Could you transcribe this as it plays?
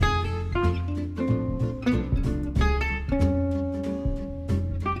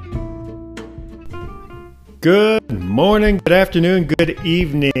Good morning, good afternoon, good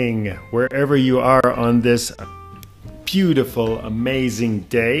evening, wherever you are on this beautiful, amazing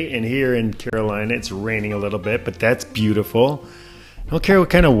day. And here in Carolina, it's raining a little bit, but that's beautiful. I don't care what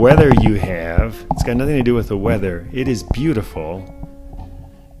kind of weather you have. It's got nothing to do with the weather. It is beautiful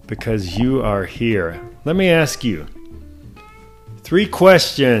because you are here. Let me ask you 3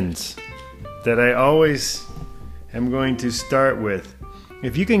 questions that I always am going to start with.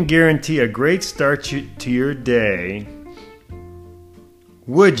 If you can guarantee a great start to your day,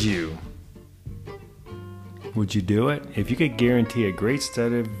 would you? Would you do it? If you could guarantee a great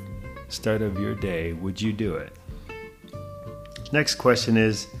start of your day, would you do it? Next question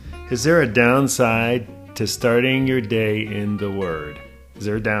is there a downside to starting your day in the Word? Is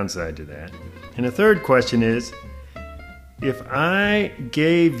there a downside to that? And the third question is, if I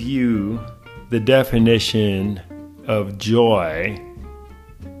gave you the definition of joy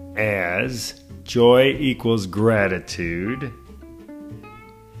as joy equals gratitude,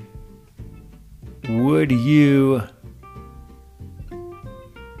 would you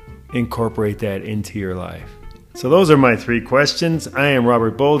incorporate that into your life? So those are my 3 questions. I am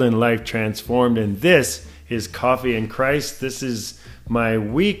Robert Bolden, Life Transformed, and this is Coffee and Christ. This is my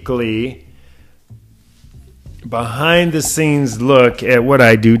weekly behind the scenes look at what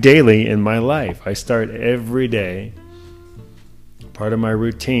I do daily in my life. I start every day. Part of my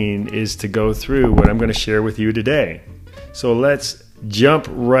routine is to go through what I'm going to share with you today. So let's jump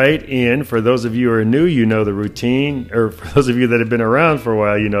right in. For those of you who are new, you know the routine. Or for those of you that have been around for a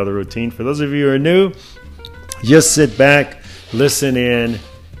while, you know the routine. For those of you who are new, just sit back, listen in,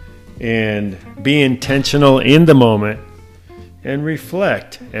 and be intentional in the moment and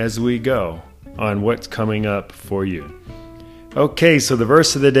reflect as we go on what's coming up for you. Okay, so the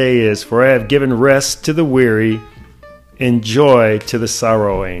verse of the day is, "For I have given rest to the weary and joy to the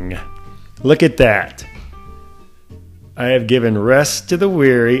sorrowing." Look at that. I have given rest to the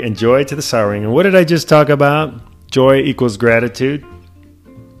weary and joy to the sorrowing. And what did I just talk about? Joy equals gratitude.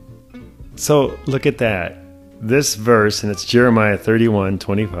 So look at that. This verse, and it's Jeremiah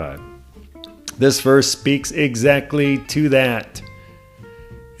 31:25. This verse speaks exactly to that.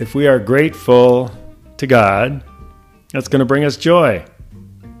 If we are grateful to God, that's going to bring us joy.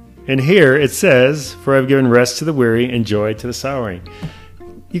 And here it says, "For I've given rest to the weary and joy to the sorrowing."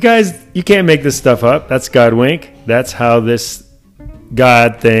 You guys, you can't make this stuff up. That's God wink. That's how this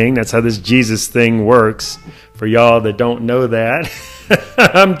God thing, that's how this Jesus thing works. For y'all that don't know that,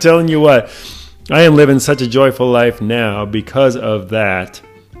 I'm telling you what, I am living such a joyful life now because of that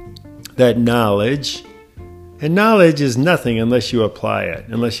knowledge. And knowledge is nothing unless you apply it,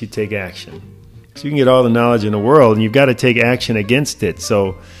 unless you take action. So you can get all the knowledge in the world, and you've got to take action against it.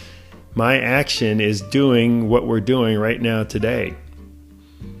 So my action is doing what we're doing right now today.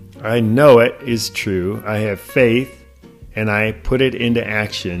 I know it is true. I have faith, and I put it into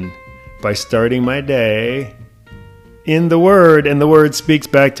action by starting my day in the Word, and the Word speaks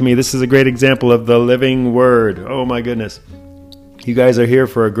back to me. This is a great example of the living Word. Oh my goodness. You guys are here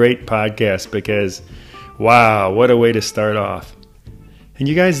for a great podcast because, wow, what a way to start off. And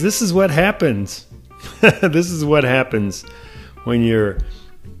you guys, this is what happens. This is what happens when you're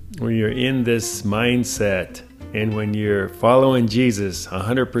in this mindset and when you're following Jesus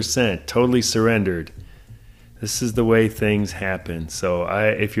 100%, totally surrendered. This is the way things happen. So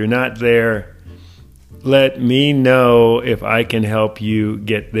if you're not there, let me know if I can help you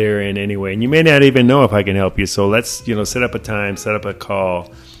get there in any way. And you may not even know if I can help you. So let's, set up a time, set up a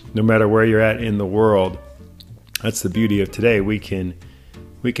call, no matter where you're at in the world. That's the beauty of today. We can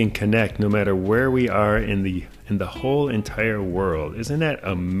connect no matter where we are in the whole entire world. Isn't that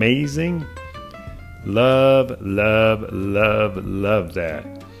amazing? Love, love, love, love that.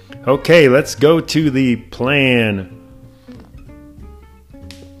 Okay, let's go to the plan.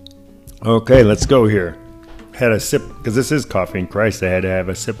 Okay, let's go here. Had a sip, because this is Coffee and Christ. I had to have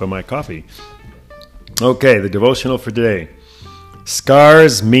a sip of my coffee. Okay, the devotional for today.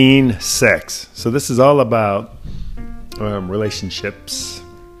 Scars mean sex. So this is all about relationships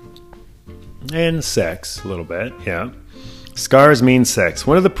and sex a little bit, yeah. Scars mean sex.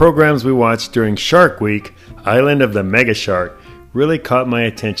 One of the programs we watched during Shark Week, Island of the Mega Shark, really caught my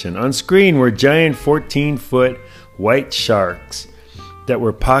attention. On screen were giant 14-foot white sharks that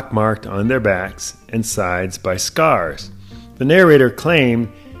were pockmarked on their backs and sides by scars. The narrator claimed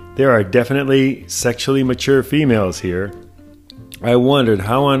there are definitely sexually mature females here. I wondered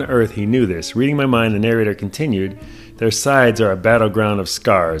how on earth he knew this. Reading my mind, the narrator continued, "Their sides are a battleground of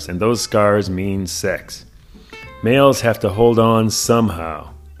scars, and those scars mean sex. Males have to hold on somehow.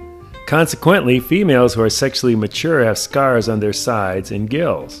 Consequently, females who are sexually mature have scars on their sides and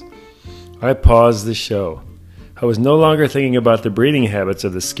gills." I paused the show. I was no longer thinking about the breathing habits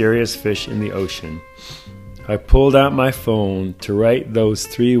of the scariest fish in the ocean. I pulled out my phone to write those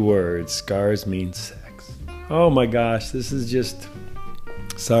 3 words, scars mean sex. Oh my gosh, this is just...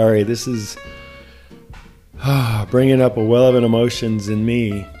 Sorry, this is bringing up a well of emotions in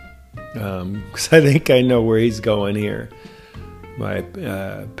me. Because I think I know where he's going here. My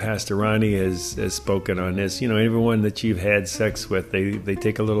Pastor Ronnie has spoken on this. You know, everyone that you've had sex with, they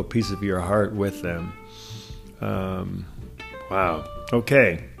take a little piece of your heart with them. Wow.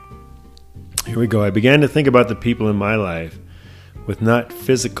 Okay. Here we go. I began to think about the people in my life with not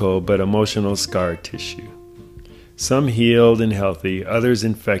physical but emotional scar tissue. Some healed and healthy, others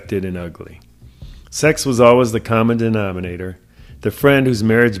infected and ugly. Sex was always the common denominator. The friend whose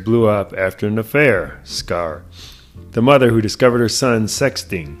marriage blew up after an affair, scar. The mother who discovered her son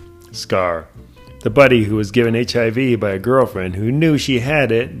sexting, scar. The buddy who was given HIV by a girlfriend who knew she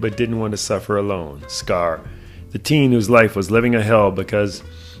had it but didn't want to suffer alone, scar. The teen whose life was living a hell because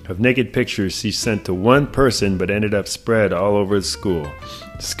of naked pictures she sent to one person but ended up spread all over the school,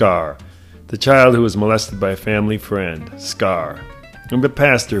 scar. The child who was molested by a family friend, scar. And the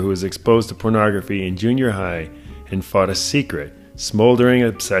pastor who was exposed to pornography in junior high and fought a secret, smoldering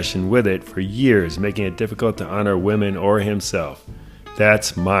obsession with it for years, making it difficult to honor women or himself.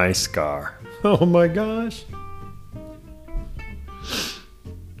 That's my scar. Oh my gosh.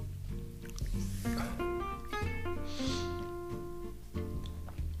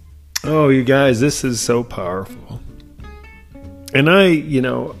 Oh, you guys, this is so powerful. And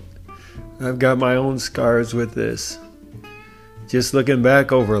I've got my own scars with this. Just looking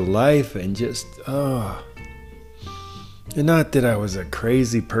back over life and just, and not that I was a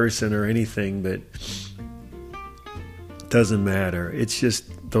crazy person or anything, but it doesn't matter. It's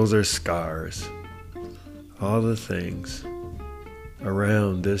just, those are scars. All the things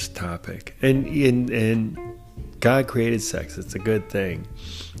around this topic. And God created sex. It's a good thing.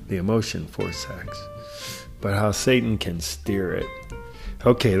 The emotion for sex. But how Satan can steer it.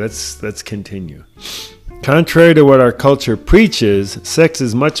 Okay, let's continue. Contrary to what our culture preaches, sex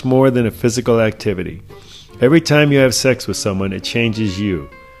is much more than a physical activity. Every time you have sex with someone, it changes you.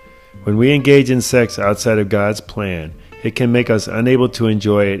 When we engage in sex outside of God's plan, it can make us unable to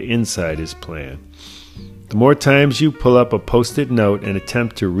enjoy it inside His plan. The more times you pull up a post-it note and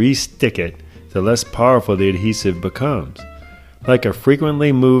attempt to re-stick it, the less powerful the adhesive becomes. Like a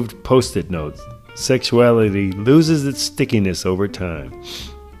frequently moved post-it note, sexuality loses its stickiness over time.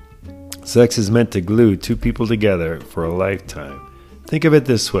 Sex is meant to glue 2 people together for a lifetime. Think of it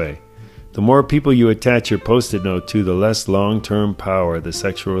this way. The more people you attach your post-it note to, the less long-term power the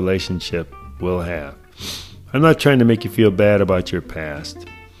sexual relationship will have. I'm not trying to make you feel bad about your past.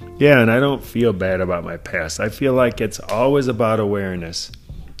 Yeah, and I don't feel bad about my past. I feel like it's always about awareness.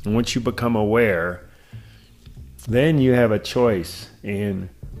 And once you become aware, then you have a choice and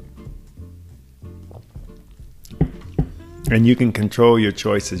you can control your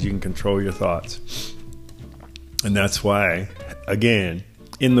choices. You can control your thoughts. And that's why, again,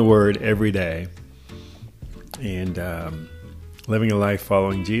 in the Word every day and living a life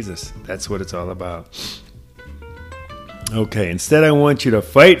following Jesus. That's what it's all about. Okay, instead I want you to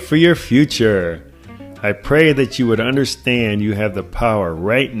fight for your future. I pray that you would understand you have the power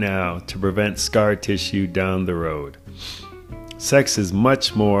right now to prevent scar tissue down the road. Sex is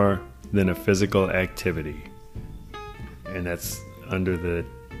much more than a physical activity. And that's under the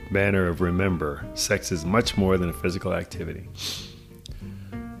banner of remember. Sex is much more than a physical activity.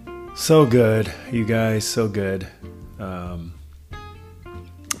 So good, you guys, so good.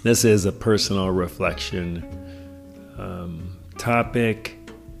 This is a personal reflection topic.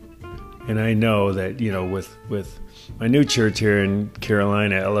 And I know that, with my new church here in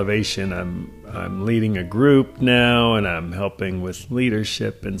Carolina, Elevation, I'm leading a group now, and I'm helping with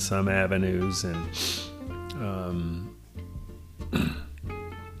leadership in some avenues. And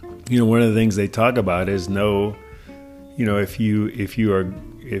one of the things they talk about is if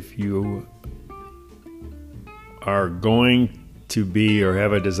you are going to be or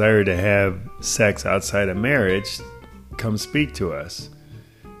have a desire to have sex outside of marriage, come speak to us.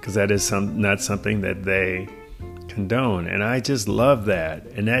 Because that is not something that they condone. And I just love that.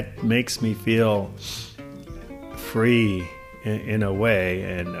 And that makes me feel free in a way.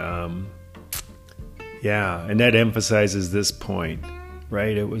 And and that emphasizes this point,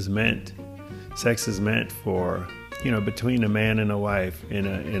 right? Sex is meant for, between a man and a wife in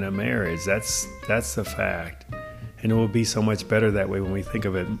a marriage. That's the fact. And it will be so much better that way when we think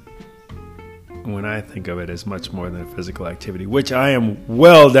of it. When I think of it as much more than a physical activity, which I am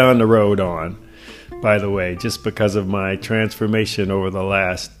well down the road on, by the way, just because of my transformation over the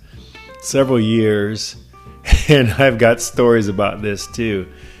last several years And I've got stories about this too.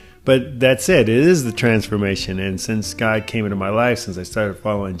 But that's it. It is the transformation. And since God came into my life, since I started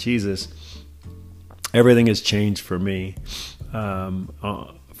following Jesus, everything has changed for me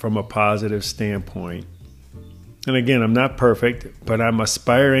from a positive standpoint. And again, I'm not perfect, but I'm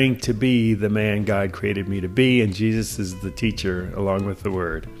aspiring to be the man God created me to be. And Jesus is the teacher along with the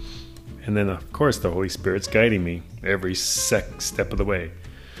Word. And then, of course, the Holy Spirit's guiding me every step of the way.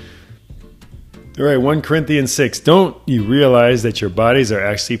 All right, 1 Corinthians 6. Don't you realize that your bodies are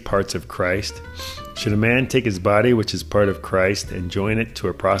actually parts of Christ? Should a man take his body, which is part of Christ, and join it to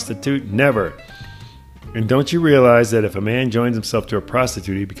a prostitute? Never. And don't you realize that if a man joins himself to a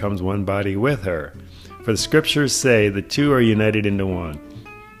prostitute, he becomes one body with her? For the scriptures say the two are united into one.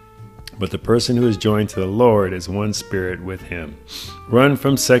 But the person who is joined to the Lord is one spirit with him. Run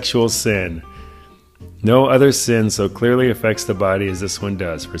from sexual sin. No other sin so clearly affects the body as this one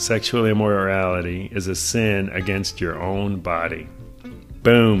does, for sexual immorality is a sin against your own body.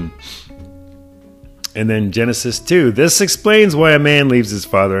 Boom. And then Genesis 2. This explains why a man leaves his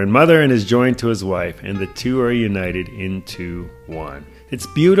father and mother and is joined to his wife, and the two are united into one. It's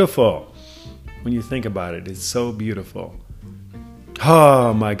beautiful. When you think about it, it's so beautiful.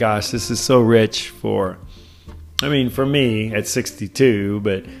 Oh my gosh, this is so rich for me at 62,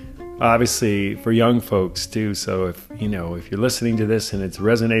 but obviously for young folks too. So if you're listening to this and it's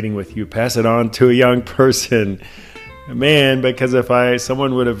resonating with you, pass it on to a young person. Man, because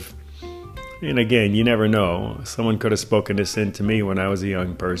someone would have, and again, you never know, someone could have spoken this into me when I was a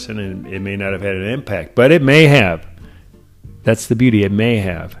young person, and it may not have had an impact, but it may have. That's the beauty, it may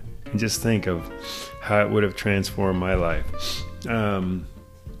have. And just think of how it would have transformed my life.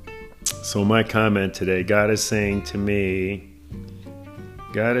 So my comment today, God is saying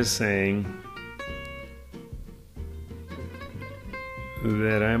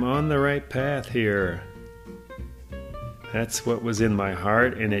that I'm on the right path here. That's what was in my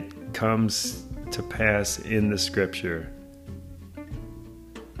heart, and it comes to pass in the scripture.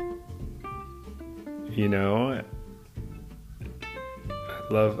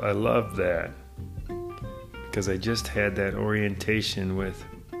 I love that, because I just had that orientation with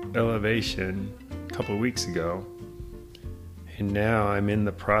Elevation a couple of weeks ago, and now I'm in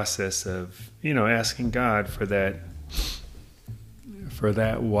the process of asking God for that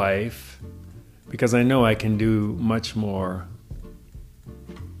wife, because I know I can do much more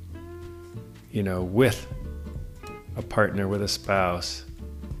with a partner, with a spouse,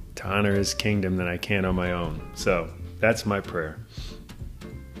 to honor his kingdom than I can on my own. So that's my prayer.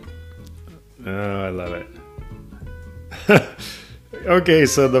 Oh, I love it. Okay,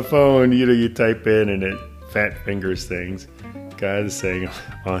 so the phone, you type in and it fat fingers things. God is saying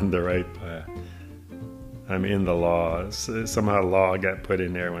on the right path. I'm in the law. Somehow law got put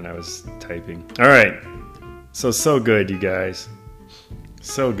in there when I was typing. All right. So good, you guys.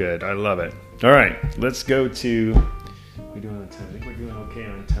 So good. I love it. All right. Let's go to... We're doing on time. I think we're doing okay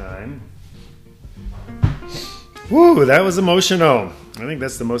on time. Woo, that was emotional. I think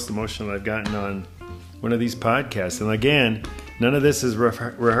that's the most emotional I've gotten on one of these podcasts. And again, none of this is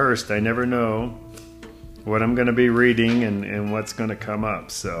rehearsed. I never know what I'm going to be reading and what's going to come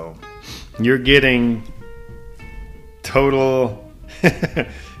up. So you're getting total...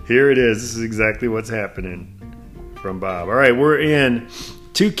 Here it is. This is exactly what's happening from Bob. All right, we're in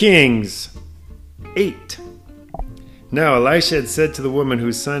 2 Kings 8. Now Elisha had said to the woman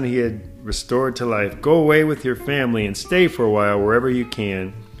whose son he had restored to life, "Go away with your family and stay for a while wherever you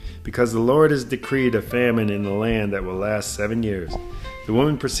can, because the Lord has decreed a famine in the land that will last 7 years." The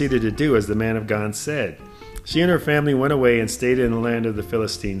woman proceeded to do as the man of God said. She and her family went away and stayed in the land of the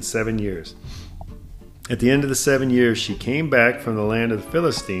Philistines 7 years. At the end of the 7 years, she came back from the land of the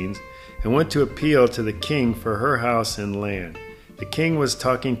Philistines and went to appeal to the king for her house and land. The king was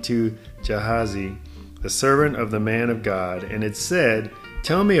talking to Gehazi, the servant of the man of God, and had said,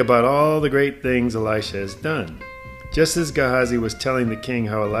 "Tell me about all the great things Elisha has done." Just as Gehazi was telling the king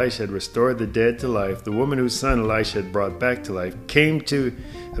how Elisha had restored the dead to life, the woman whose son Elisha had brought back to life came to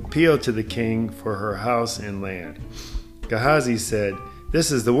appeal to the king for her house and land. Gehazi said,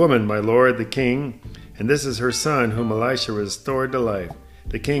 "This is the woman, my lord the king, and this is her son whom Elisha restored to life."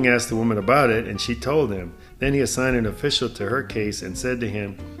 The king asked the woman about it, and she told him. Then he assigned an official to her case and said to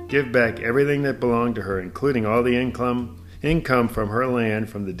him, "Give back everything that belonged to her, including all the income from her land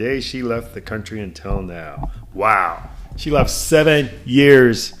from the day she left the country until now." Wow. She left 7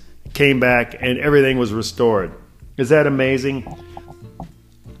 years, came back, and everything was restored. Is that amazing?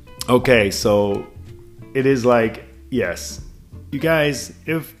 Okay, so it is like, yes. You guys,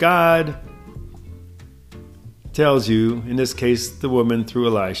 if God tells you, in this case the woman through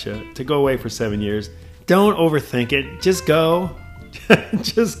Elisha, to go away for 7 years, don't overthink it. Just go.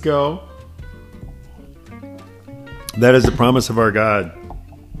 Just go. That is the promise of our God.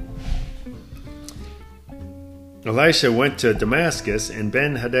 Elisha went to Damascus, and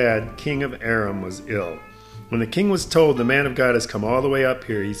Ben-Hadad, king of Aram, was ill. When the king was told, the man of God has come all the way up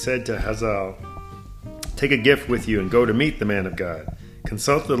here, he said to Hazael, take a gift with you and go to meet the man of God.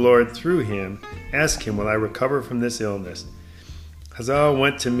 Consult the Lord through him. Ask him, will I recover from this illness? Hazael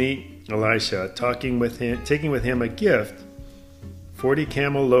went to meet Elisha, taking with him a gift, 40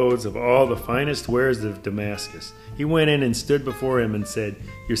 camel loads of all the finest wares of Damascus. He went in and stood before him and said,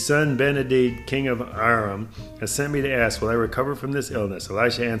 your son Ben-Hadad, king of Aram, has sent me to ask, will I recover from this illness?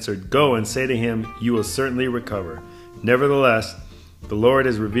 Elisha answered, go and say to him, you will certainly recover. Nevertheless, the Lord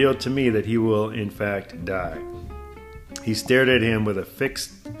has revealed to me that he will in fact die. He stared at him with a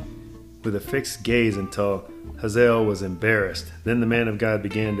fixed gaze until Hazael was embarrassed. Then the man of God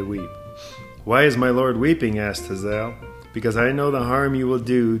began to weep. Why is my Lord weeping? Asked Hazael. Because I know the harm you will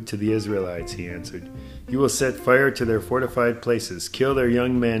do to the Israelites, he answered. You will set fire to their fortified places, kill their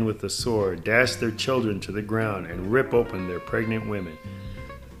young men with the sword, dash their children to the ground, and rip open their pregnant women.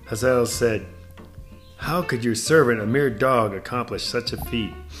 Hazael said, how could your servant, a mere dog, accomplish such a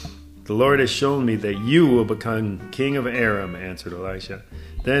feat? The Lord has shown me that you will become king of Aram, answered Elisha.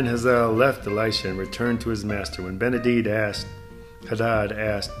 Then Hazael left Elisha and returned to his master. When Ben-Hadad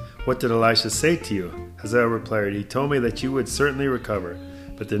asked, what did Elisha say to you? Hazael replied, he told me that you would certainly recover.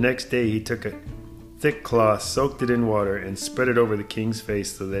 But the next day he took a thick cloth, soaked it in water, and spread it over the king's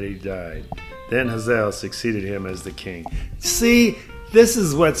face so that he died. Then Hazael succeeded him as the king. See, this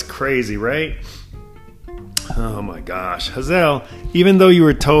is what's crazy, right? Oh my gosh. Hazael, even though you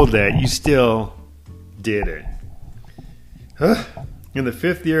were told that, you still did it. In the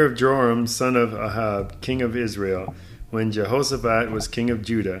 5th year of Joram, son of Ahab, king of Israel, when Jehoshaphat was king of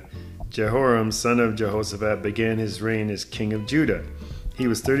Judah, Jehoram, son of Jehoshaphat, began his reign as king of Judah. He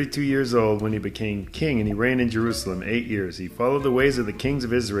was 32 years old when he became king, and he reigned in Jerusalem 8 years. He followed the ways of the kings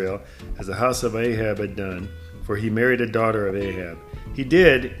of Israel, as the house of Ahab had done, for he married a daughter of Ahab. He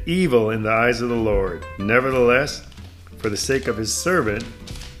did evil in the eyes of the Lord. Nevertheless, for the sake of his servant,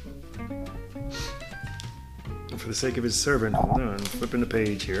 hold on, flipping the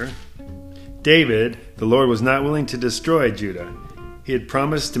page here, David, the Lord was not willing to destroy Judah. He had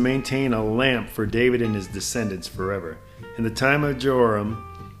promised to maintain a lamp for David and his descendants forever. In the time of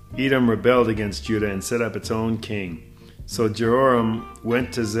Joram, Edom rebelled against Judah and set up its own king. So Joram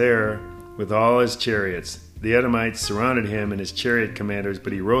went to Zair with all his chariots. The Edomites surrounded him and his chariot commanders,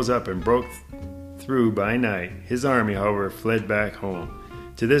 but he rose up and broke through by night. His army, however, fled back home.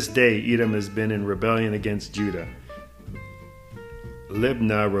 To this day, Edom has been in rebellion against Judah.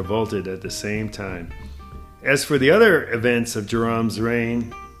 Libnah revolted at the same time. As for the other events of Jeroboam's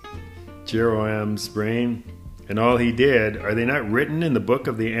reign, and all he did, are they not written in the book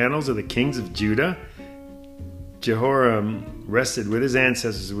of the annals of the kings of Judah? Jehoram rested with his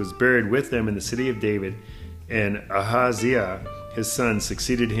ancestors and was buried with them in the city of David, and Ahaziah, his son,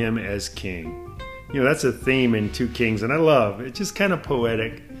 succeeded him as king. You know, that's a theme in 2 Kings, and I love it. It's just kind of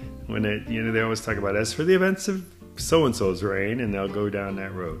poetic when they always talk about, as for the events of so-and-so's reign, and they'll go down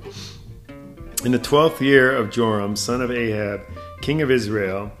that road. In the 12th year of Joram, son of Ahab, king of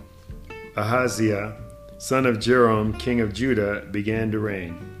Israel, Ahaziah, son of Joram, king of Judah, began to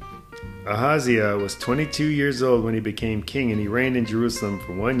reign. Ahaziah was 22 years old when he became king, and he reigned in Jerusalem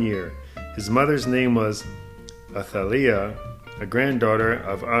for 1 year. His mother's name was Athaliah, a granddaughter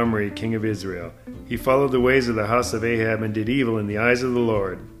of Omri, king of Israel. He followed the ways of the house of Ahab and did evil in the eyes of the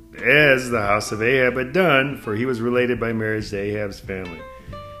Lord, as the house of Ahab had done, for he was related by marriage to Ahab's family.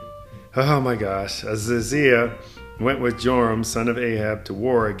 Oh my gosh. Ahaziah went with Joram, son of Ahab, to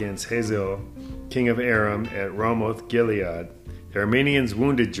war against Hazael, king of Aram, at Ramoth Gilead. The Arameans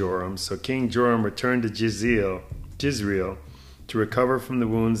wounded Joram, so King Joram returned to Jezreel to recover from the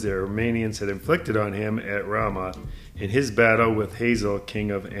wounds the Arameans had inflicted on him at Ramoth in his battle with Hazael,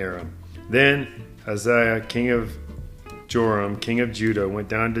 king of Aram. Then Ahaziah, king of Joram, king of Judah, went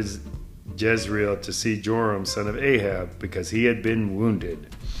down to Jezreel to see Joram, son of Ahab, because he had been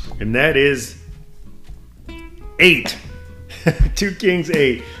wounded. And that is 8. 2 Kings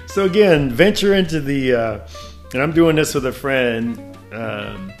 8. So again, venture into the, and I'm doing this with a friend,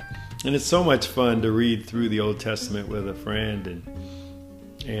 and it's so much fun to read through the Old Testament with a friend.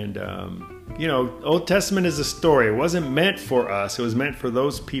 And you know, Old Testament is a story. It wasn't meant for us. It was meant for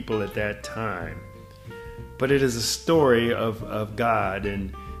those people at that time. But it is a story of God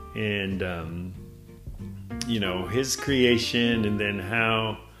and you know, his creation, and then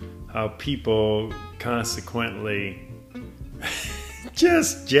how people consequently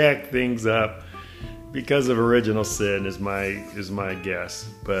just jack things up because of original sin is my guess.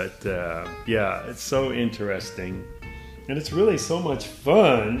 But yeah, it's so interesting, and it's really so much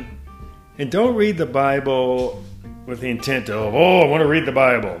fun. And don't read the Bible with the intent of, I want to read the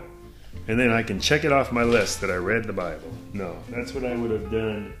Bible, and then I can check it off my list that I read the Bible. No, that's what I would have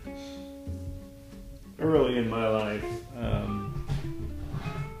done early in my life.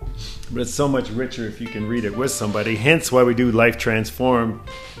 But it's so much richer if you can read it with somebody. Hence why we do Life Transformed.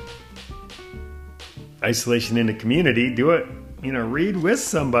 Isolation in the community. Do it, read with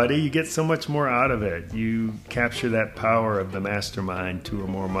somebody. You get so much more out of it. You capture that power of the mastermind, two or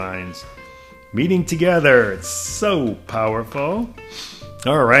more minds meeting together. It's so powerful.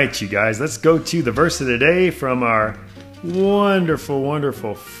 All right, you guys, let's go to the verse of the day from our wonderful,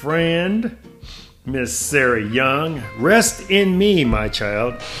 wonderful friend, Miss Sarah Young. Rest in me, my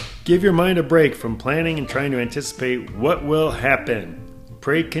child. Give your mind a break from planning and trying to anticipate what will happen.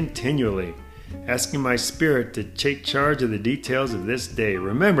 Pray continually, asking my spirit to take charge of the details of this day.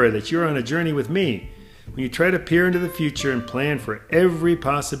 Remember that you're on a journey with me. When you try to peer into the future and plan for every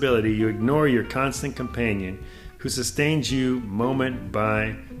possibility, you ignore your constant companion who sustains you moment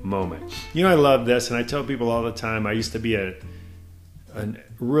by moment. I love this, and I tell people all the time, I used to be a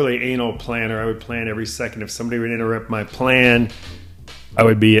really anal planner. I would plan every second. If somebody would interrupt my plan, I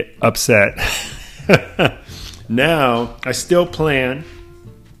would be upset. Now, I still plan.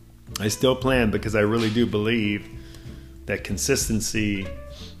 Because I really do believe that consistency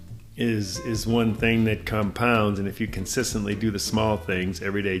is one thing that compounds. And if you consistently do the small things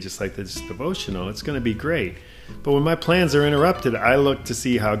every day, just like this devotional, it's going to be great. But when my plans are interrupted, I look to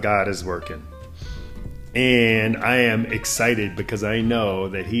see how God is working. And I am excited because I know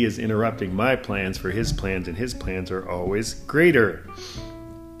that He is interrupting my plans for His plans, and His plans are always greater.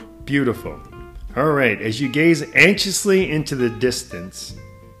 Beautiful. All right, as you gaze anxiously into the distance,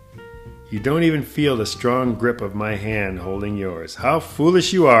 you don't even feel the strong grip of my hand holding yours. How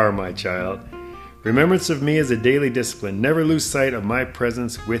foolish you are, my child. Remembrance of me is a daily discipline. Never lose sight of my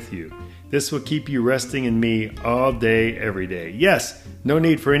presence with you. This will keep you resting in me all day, every day. Yes, no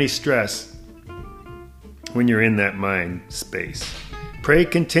need for any stress when you're in that mind space. Pray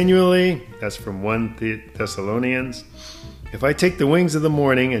continually. That's from 1 Thessalonians. If I take the wings of the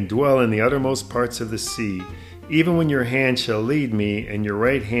morning and dwell in the uttermost parts of the sea, even when your hand shall lead me and your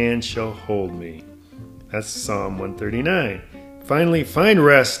right hand shall hold me. That's Psalm 139. Finally, find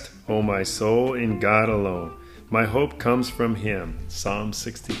rest, O my soul, in God alone. My hope comes from Him. Psalm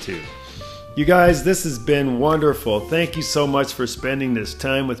 62. You guys, this has been wonderful. Thank you so much for spending this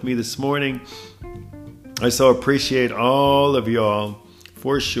time with me this morning. I so appreciate all of y'all,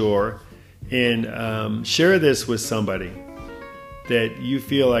 for sure. And share this with somebody that you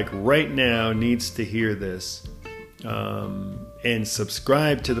feel like right now needs to hear this. And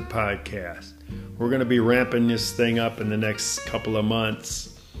subscribe to the podcast. We're going to be ramping this thing up in the next couple of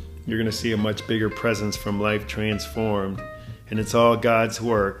months. You're going to see a much bigger presence from Life Transformed. And it's all God's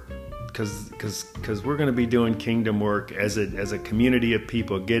work. Because we're going to be doing kingdom work as a community of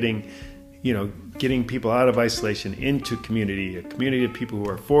people, getting people out of isolation into community, a community of people who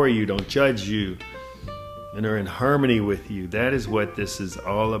are for you, don't judge you, and are in harmony with you. That is what this is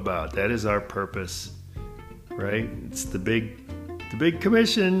all about. That is our purpose, right? It's the big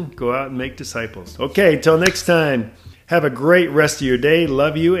commission. Go out and make disciples. Okay, until next time, have a great rest of your day.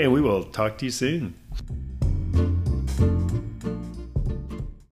 Love you, and we will talk to you soon.